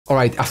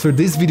Alright, after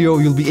this video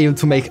you'll be able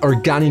to make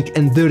organic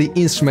and dirty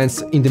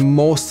instruments in the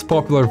most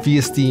popular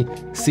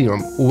VST,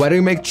 Serum. Whether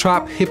you make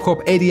trap, hip-hop,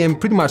 EDM,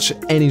 pretty much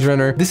any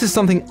genre, this is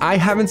something I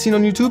haven't seen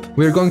on YouTube.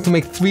 We're going to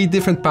make 3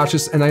 different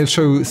patches and I'll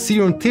show you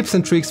Serum tips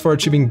and tricks for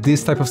achieving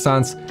this type of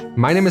sounds.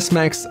 My name is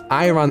Max,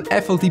 I run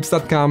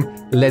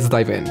fltips.com, let's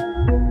dive in.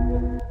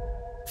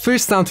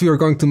 First sound we are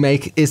going to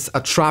make is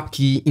a trap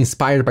key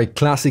inspired by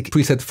classic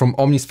preset from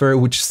Omnisphere,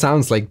 which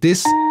sounds like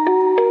this.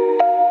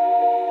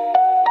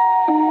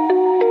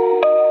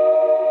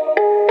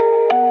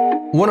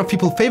 One of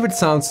people's favorite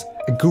sounds,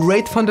 a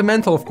great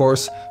fundamental of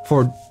course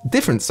for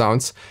different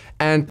sounds,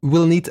 and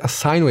we'll need a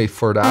sine wave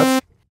for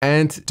that.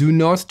 And do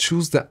not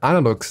choose the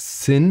analog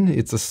sin,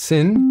 it's a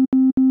sin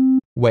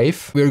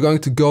wave. We're going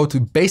to go to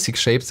basic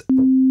shapes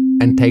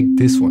and take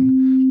this one.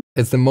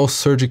 It's the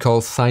most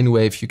surgical sine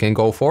wave you can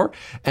go for.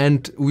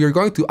 And we are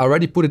going to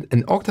already put it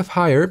an octave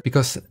higher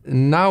because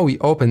now we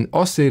open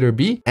oscillator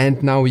B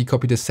and now we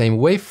copy the same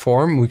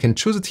waveform. We can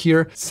choose it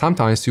here.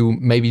 Sometimes you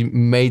maybe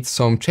made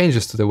some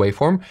changes to the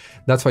waveform.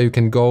 That's why you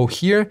can go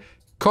here,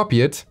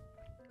 copy it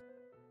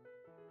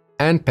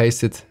and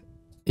paste it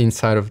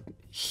inside of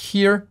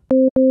here.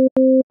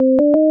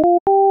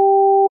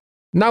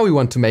 Now we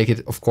want to make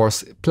it, of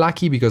course,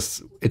 plucky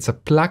because it's a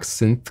plug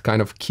synth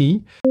kind of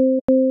key.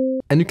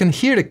 And you can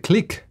hear the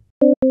click.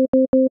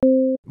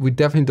 We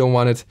definitely don't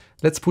want it.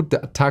 Let's put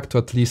the attack to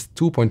at least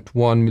 2.1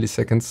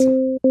 milliseconds.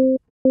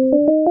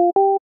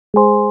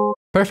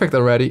 Perfect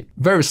already.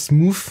 Very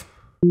smooth.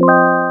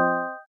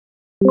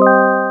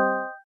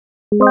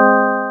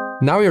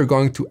 Now we are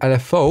going to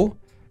LFO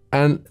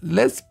and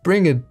let's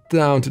bring it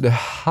down to the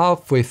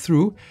halfway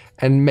through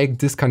and make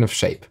this kind of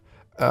shape.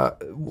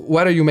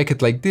 Whether you make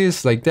it like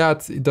this, like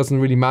that, it doesn't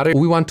really matter.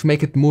 We want to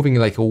make it moving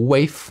like a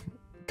wave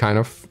kind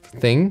of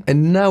thing.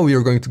 And now we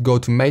are going to go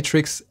to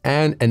matrix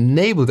and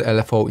enable the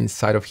LFO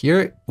inside of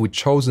here. We've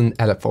chosen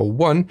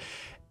LFO1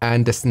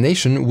 and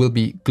destination will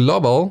be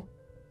global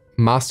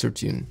master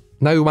tune.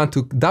 Now you want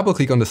to double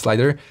click on the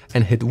slider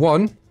and hit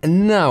 1.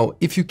 And now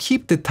if you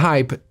keep the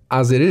type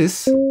as it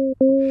is,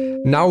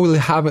 now we'll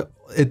have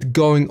it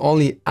going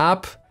only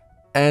up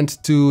and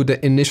to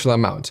the initial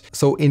amount.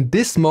 So in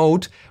this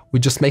mode, we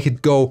just make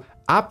it go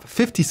up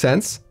 50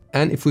 cents.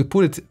 And if we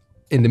put it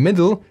in the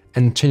middle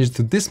and change it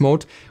to this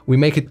mode, we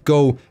make it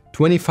go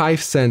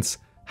 25 cents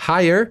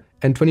higher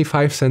and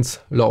 25 cents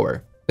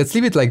lower. Let's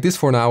leave it like this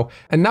for now.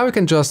 And now we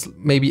can just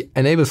maybe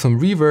enable some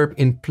reverb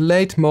in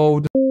plate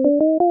mode,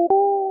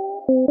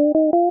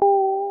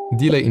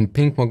 delay in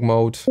ping pong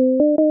mode.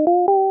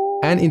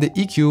 And in the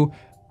EQ,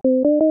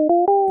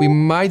 we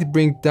might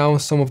bring down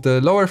some of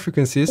the lower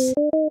frequencies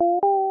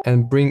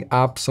and bring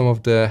up some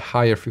of the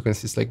higher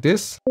frequencies like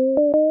this.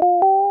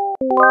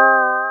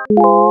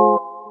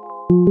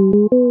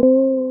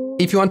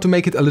 If you want to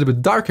make it a little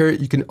bit darker,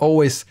 you can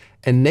always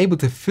enable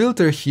the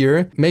filter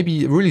here,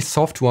 maybe a really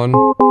soft one.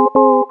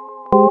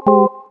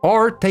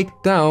 Or take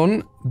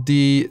down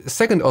the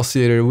second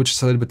oscillator, which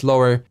is a little bit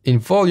lower in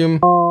volume.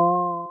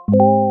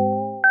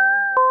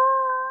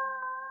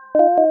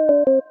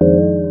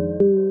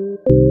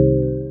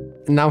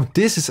 Now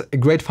this is a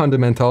great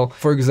fundamental.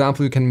 For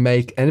example, you can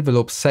make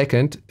envelope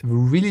second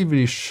really,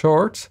 really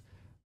short,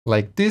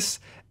 like this,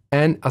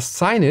 and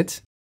assign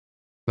it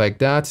like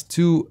that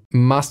to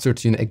master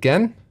tune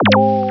again.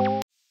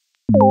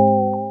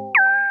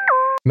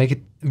 Make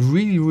it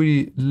really,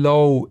 really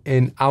low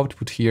in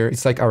output here.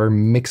 It's like our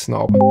mix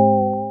knob.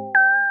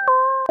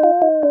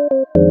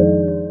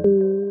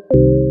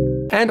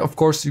 And of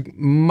course, you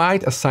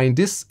might assign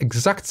this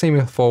exact same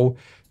LFO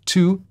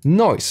to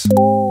noise.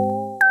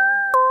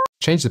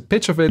 Change the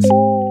pitch of it.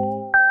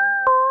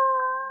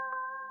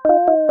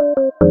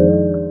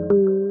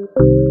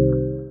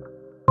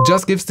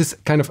 Just gives this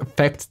kind of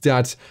effect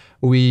that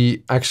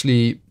we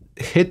actually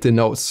hit the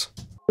notes.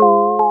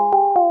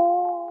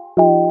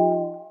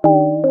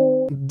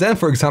 Then,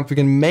 for example, we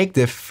can make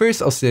the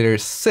first oscillator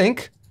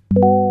sync.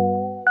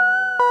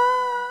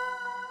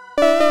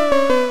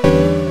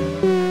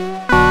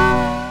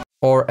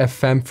 Or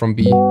FM from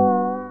B.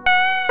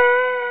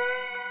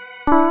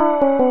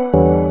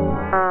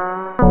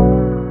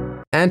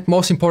 And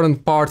most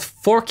important part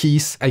for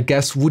keys, I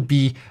guess, would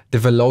be the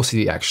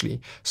velocity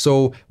actually.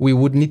 So we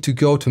would need to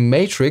go to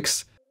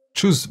matrix,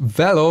 choose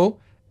velo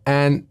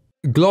and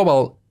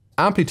global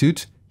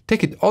amplitude,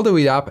 take it all the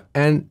way up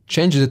and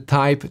change the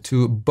type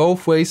to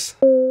both ways.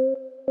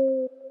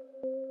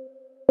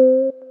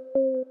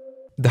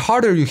 The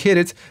harder you hit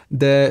it,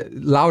 the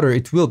louder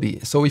it will be.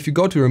 So if you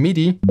go to your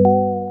MIDI,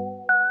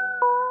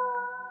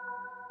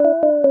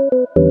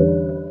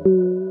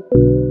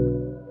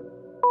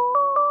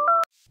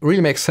 really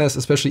makes sense,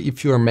 especially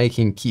if you are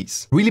making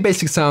keys. Really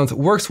basic sound,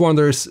 works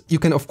wonders. You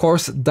can of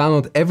course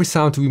download every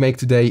sound we make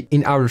today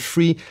in our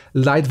free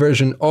light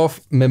version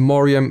of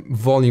Memoriam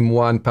Volume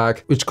 1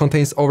 pack, which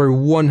contains over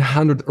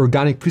 100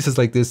 organic presets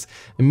like this,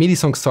 MIDI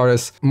song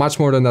starters, much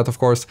more than that of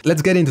course.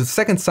 Let's get into the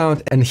second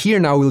sound, and here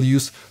now we'll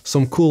use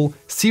some cool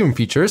Serum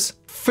features.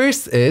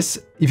 First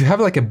is, if you have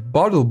like a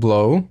bottle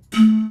blow,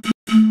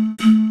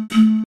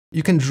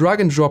 you can drag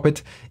and drop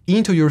it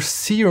into your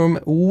Serum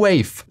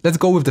wave. Let's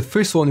go with the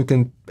first one. You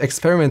can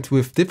experiment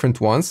with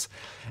different ones.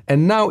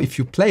 And now if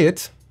you play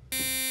it,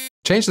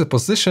 change the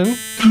position,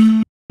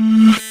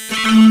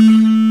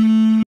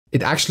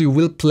 it actually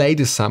will play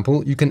the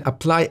sample. You can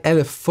apply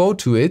LFO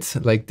to it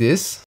like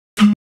this.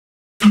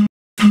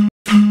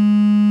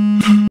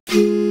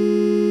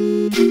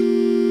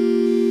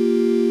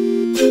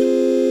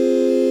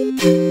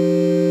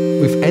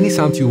 With any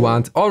sound you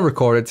want, all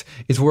recorded.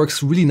 It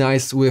works really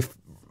nice with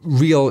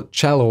real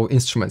cello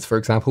instruments, for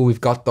example.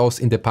 We've got those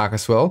in the pack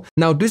as well.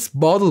 Now this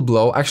bottle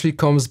blow actually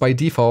comes by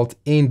default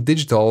in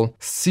digital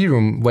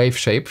Serum wave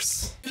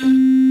shapes.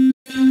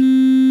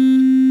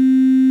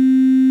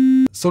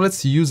 So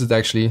let's use it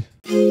actually.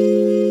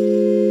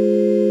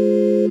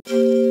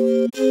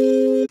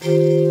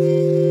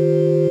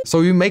 So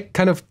we make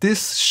kind of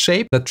this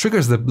shape that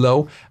triggers the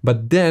blow,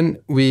 but then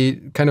we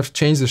kind of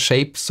change the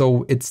shape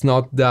so it's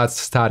not that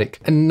static.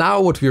 And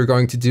now what we're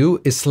going to do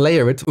is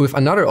layer it with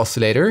another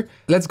oscillator.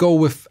 Let's go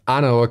with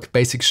analog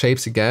basic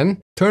shapes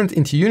again. Turn it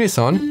into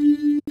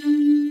unison.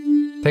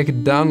 Take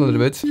it down a little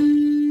bit.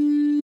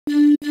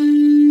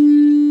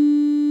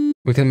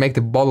 We can make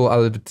the bottle a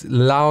little bit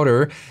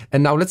louder.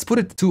 And now let's put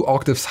it 2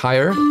 octaves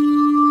higher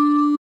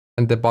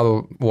and the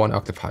bottle 1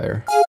 octave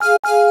higher.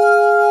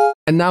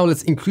 And now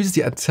let's increase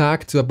the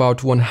attack to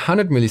about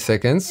 100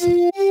 milliseconds.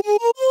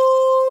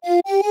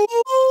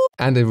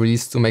 And the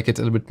release to make it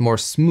a little bit more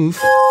smooth.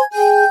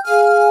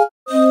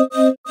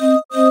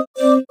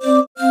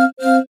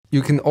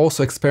 You can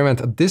also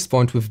experiment at this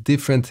point with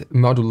different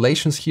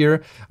modulations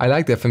here. I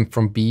like the FM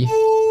from B.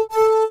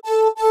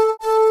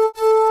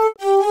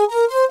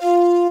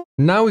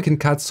 Now we can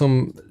cut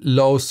some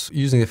lows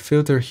using a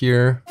filter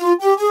here.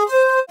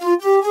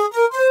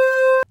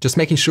 Just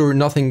making sure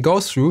nothing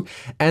goes through,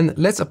 and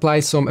let's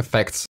apply some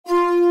effects.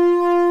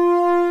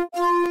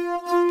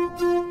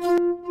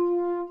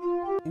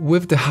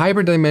 With the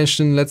hyper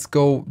dimension, let's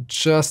go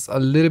just a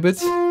little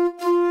bit.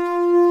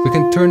 We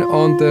can turn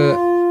on the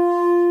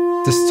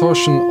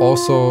distortion,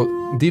 also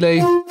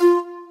delay.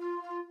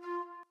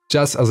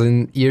 Just as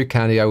an ear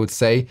candy, I would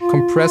say.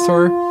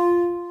 Compressor.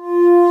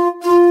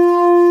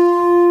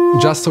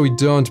 Just so we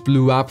don't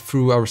blow up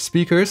through our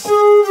speakers.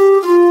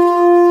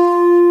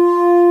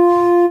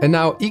 And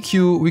now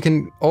EQ, we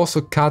can also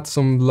cut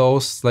some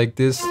lows like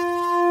this,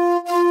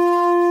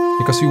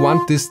 because we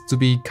want this to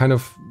be kind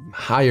of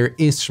higher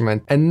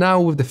instrument. And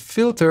now with the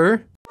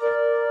filter,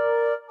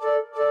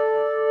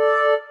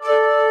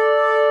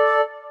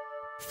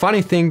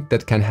 funny thing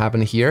that can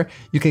happen here,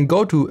 you can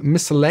go to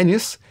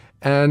miscellaneous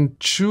and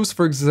choose,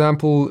 for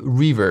example,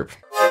 reverb.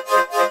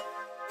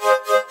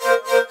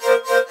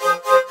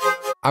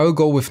 I will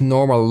go with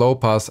normal low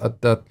pass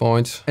at that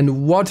point.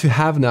 And what you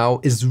have now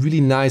is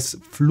really nice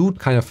flute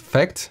kind of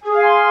effect.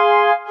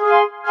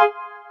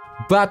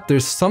 But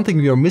there's something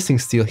we are missing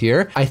still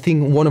here. I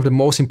think one of the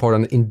most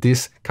important in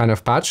this kind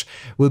of patch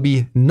will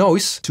be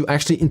noise, to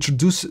actually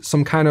introduce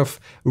some kind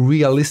of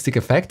realistic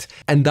effect.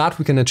 And that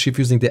we can achieve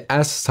using the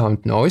S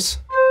sound noise.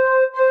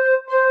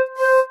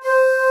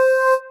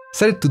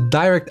 Set it to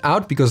direct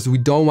out because we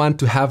don't want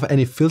to have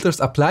any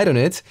filters applied on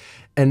it.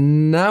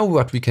 And now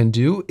what we can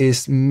do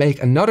is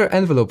make another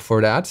envelope for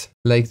that,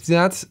 like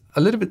that,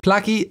 a little bit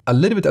plucky, a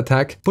little bit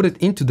attack, put it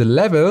into the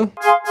level.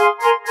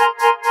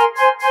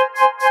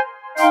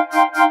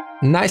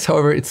 Nice,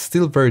 however, it's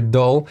still very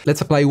dull.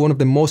 Let's apply one of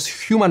the most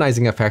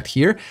humanizing effects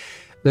here.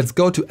 Let's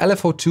go to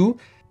LFO2,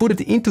 put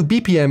it into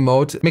BPM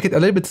mode, make it a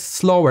little bit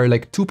slower,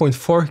 like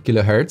 2.4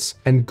 kilohertz,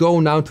 and go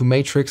now to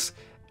Matrix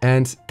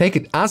and take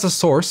it as a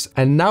source.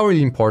 And now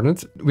really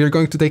important, we're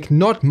going to take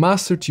not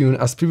master tune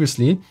as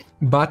previously,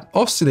 but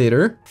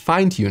oscillator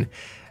fine tune.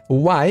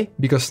 Why?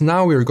 Because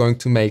now we're going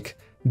to make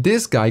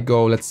this guy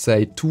go, let's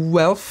say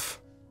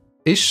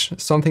 12-ish,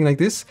 something like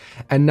this.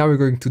 And now we're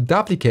going to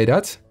duplicate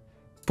that,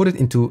 put it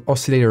into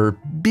oscillator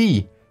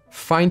B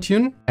fine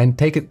tune and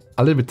take it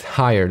a little bit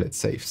higher, let's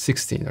say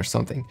 16 or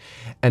something.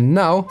 And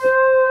now,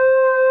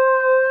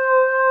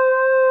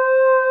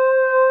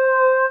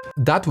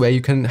 that way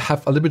you can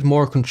have a little bit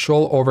more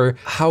control over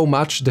how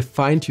much the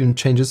fine tune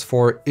changes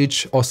for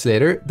each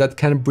oscillator. That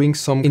can bring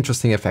some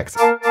interesting effects.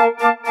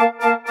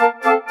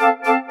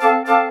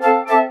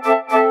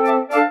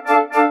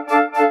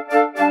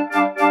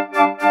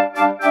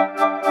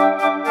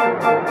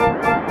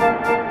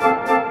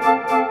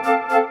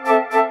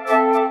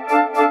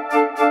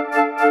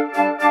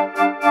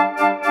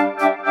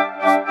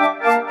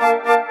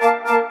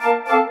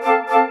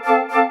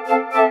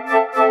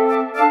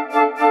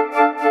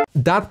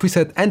 That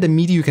preset and the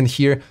MIDI you can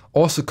hear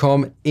also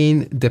come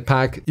in the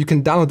pack. You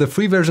can download the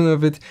free version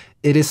of it.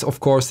 It is of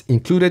course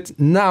included.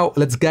 Now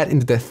let's get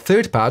into the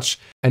third patch,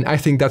 and I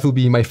think that will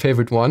be my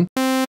favorite one.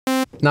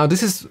 Now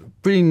this is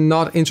pretty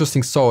not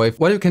interesting saw wave.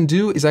 What you can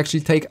do is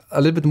actually take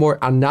a little bit more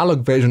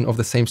analog version of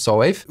the same saw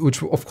wave,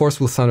 which of course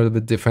will sound a little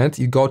bit different.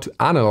 You go to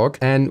analog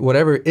and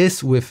whatever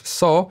is with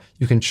saw,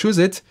 you can choose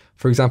it.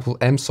 For example,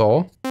 M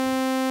saw.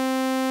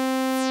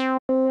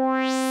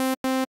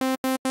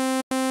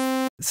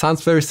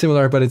 Sounds very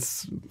similar, but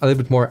it's a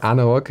little bit more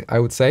analog, I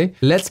would say.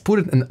 Let's put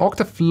it an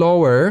octave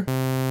lower.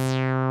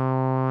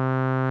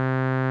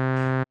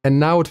 And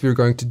now what we're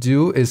going to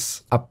do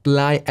is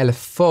apply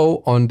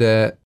LFO on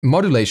the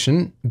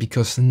modulation,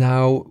 because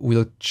now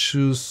we'll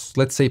choose,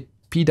 let's say,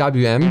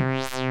 PWM.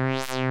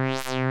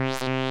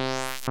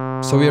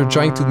 So we are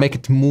trying to make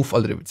it move a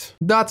little bit.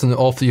 That's an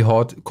awfully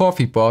hot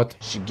coffee pot.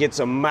 She gets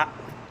a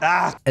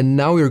And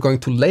now we're going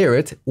to layer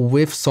it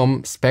with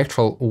some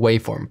spectral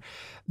waveform.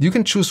 You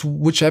can choose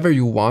whichever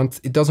you want,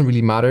 it doesn't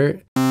really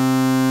matter.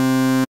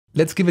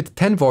 Let's give it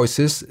 10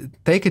 voices,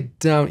 take it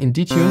down in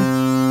detune.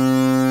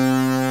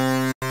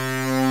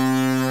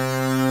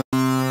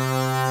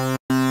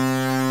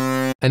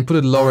 And put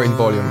it lower in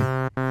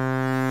volume.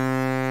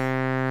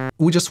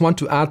 We just want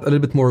to add a little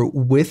bit more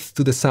width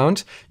to the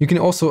sound. You can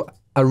also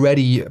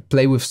already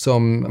play with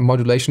some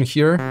modulation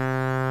here.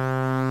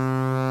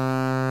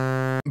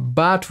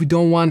 But we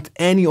don't want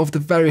any of the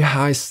very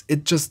highs.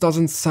 It just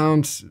doesn't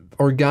sound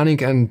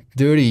organic and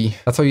dirty.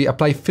 That's why we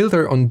apply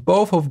filter on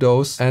both of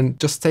those and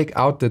just take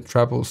out the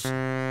trebles.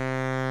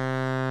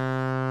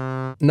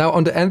 Now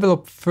on the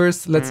envelope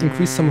first, let's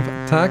increase some of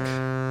attack.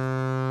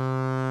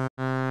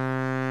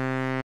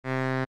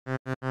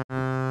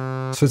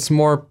 So it's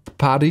more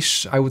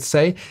paddish, I would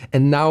say.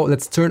 And now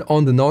let's turn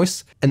on the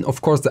noise. And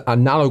of course the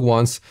analog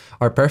ones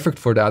are perfect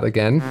for that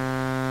again.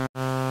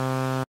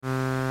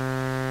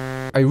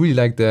 I really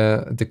like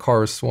the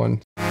chorus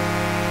one.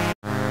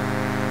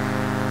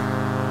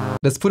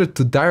 Let's put it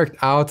to direct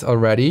out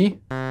already.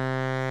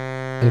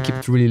 And keep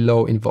it really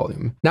low in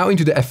volume. Now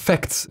into the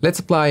effects. Let's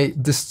apply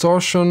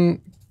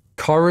distortion,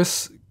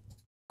 chorus,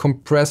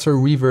 compressor,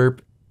 reverb,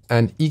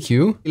 and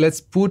EQ. Let's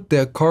put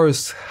the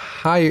chorus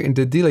higher in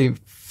the delay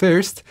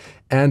first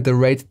and the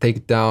rate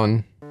take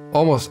down,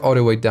 almost all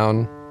the way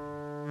down.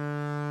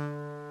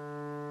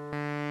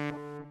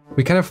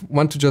 We kind of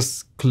want to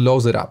just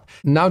close it up.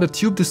 Now the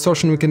tube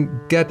distortion, we can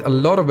get a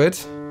lot of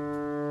it.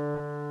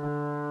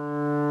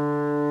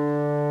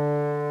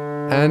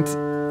 And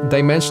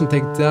dimension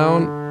take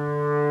down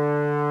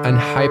and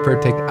hyper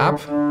take up.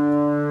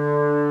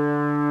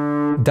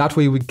 That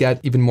way we get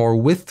even more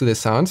width to the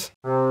sound.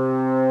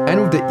 And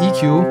with the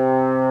EQ,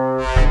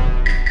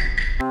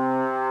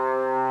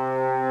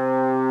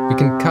 we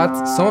can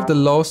cut some of the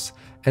lows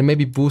and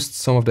maybe boost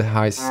some of the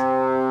highs.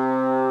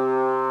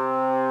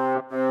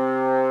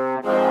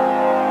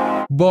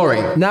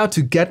 Boring. Now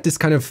to get this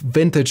kind of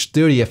vintage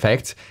dirty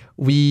effect,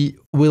 we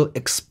will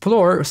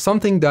explore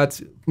something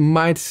that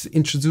might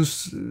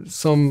introduce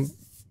some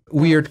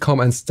weird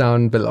comments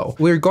down below.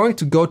 We're going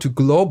to go to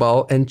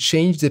global and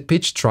change the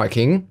pitch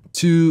tracking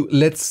to,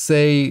 let's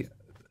say,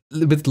 a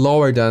little bit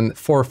lower than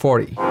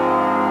 440.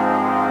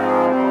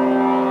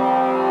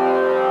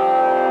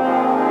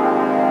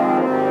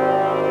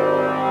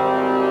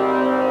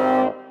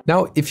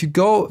 Now, if you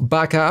go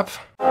back up,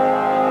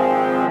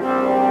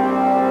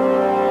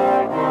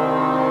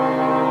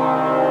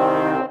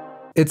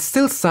 it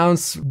still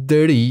sounds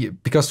dirty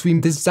because we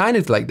designed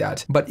it like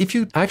that. But if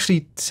you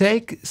actually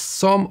take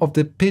some of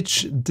the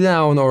pitch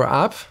down or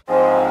up,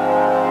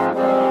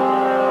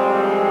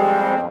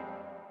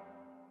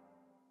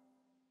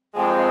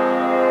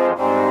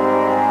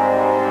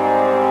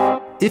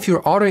 if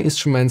your other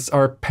instruments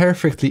are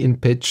perfectly in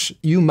pitch,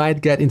 you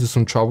might get into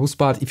some troubles.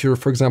 But if you're,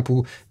 for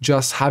example,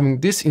 just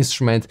having this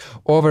instrument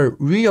over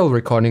real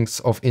recordings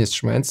of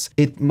instruments,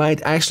 it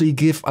might actually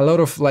give a lot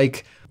of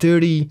like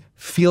dirty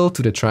feel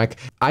to the track.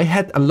 I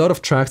had a lot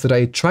of tracks that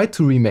I tried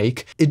to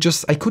remake.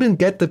 I couldn't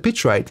get the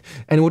pitch right.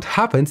 And what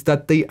happened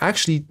that they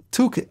actually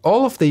took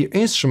all of their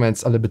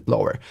instruments a little bit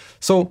lower.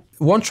 So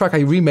one track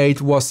I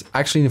remade was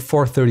actually in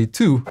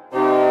 432.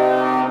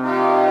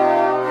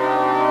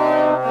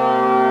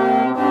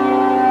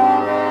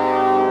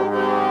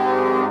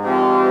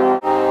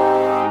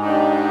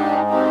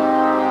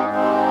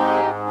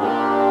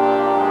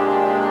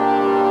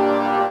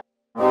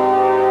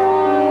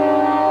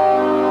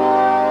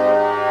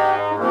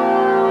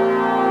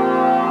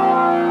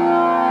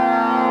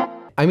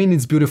 I mean,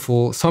 it's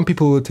beautiful. Some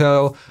people will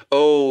tell,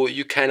 oh,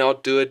 you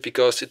cannot do it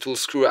because it will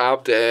screw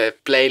up the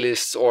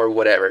playlists or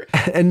whatever.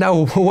 And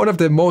now one of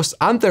the most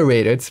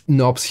underrated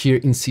knobs here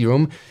in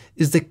Serum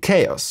is the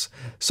Chaos.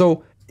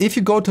 So if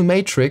you go to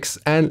Matrix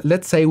and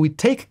let's say we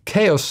take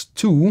Chaos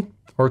 2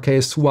 or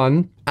Chaos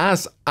 1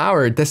 as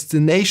our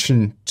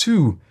destination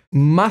to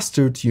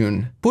master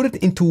tune, put it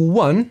into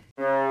 1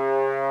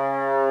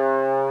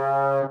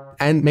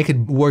 and make it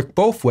work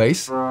both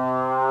ways.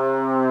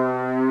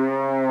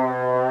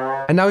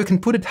 And now you can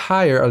put it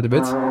higher a little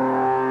bit.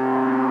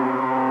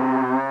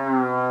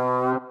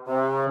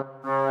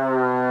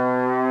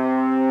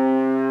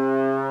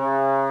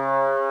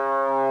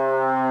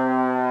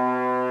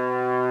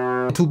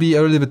 It will be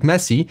a little bit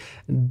messy.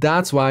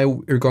 That's why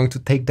we're going to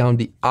take down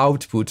the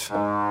output.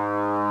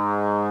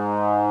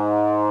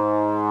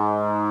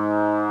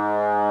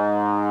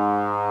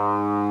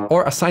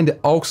 Or assign the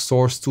aux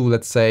source to,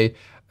 let's say,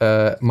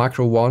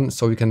 macro 1,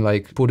 so we can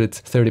like put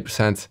it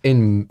 30%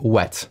 in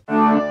wet.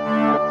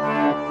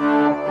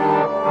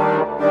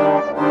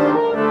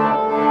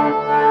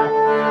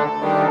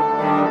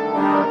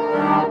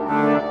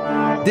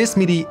 This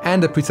MIDI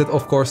and the preset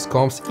of course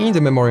comes in the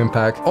Memoriam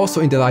pack,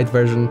 also in the light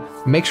version.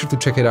 Make sure to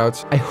check it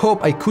out. I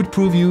hope I could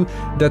prove you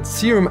that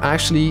Serum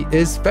actually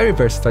is very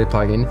versatile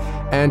plugin,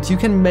 and you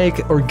can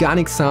make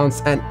organic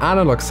sounds and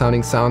analog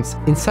sounding sounds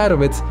inside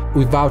of it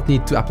without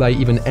need to apply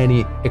even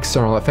any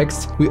external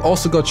effects. We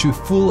also got you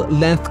full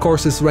length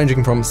courses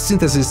ranging from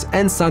synthesis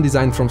and sound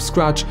design from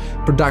scratch,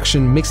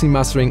 production, mixing,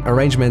 mastering,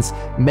 arrangements,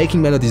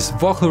 making melodies,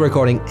 vocal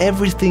recording,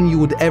 everything you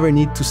would ever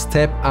need to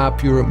step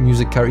up your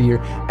music career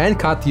and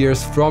cut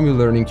years from your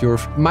learning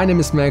curve. My name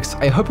is Max.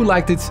 I hope you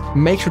liked it.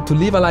 Make sure to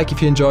leave a like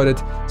if you enjoyed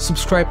it,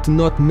 subscribe to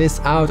not miss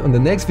out on the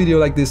next video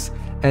like this,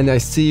 and I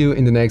see you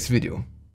in the next video.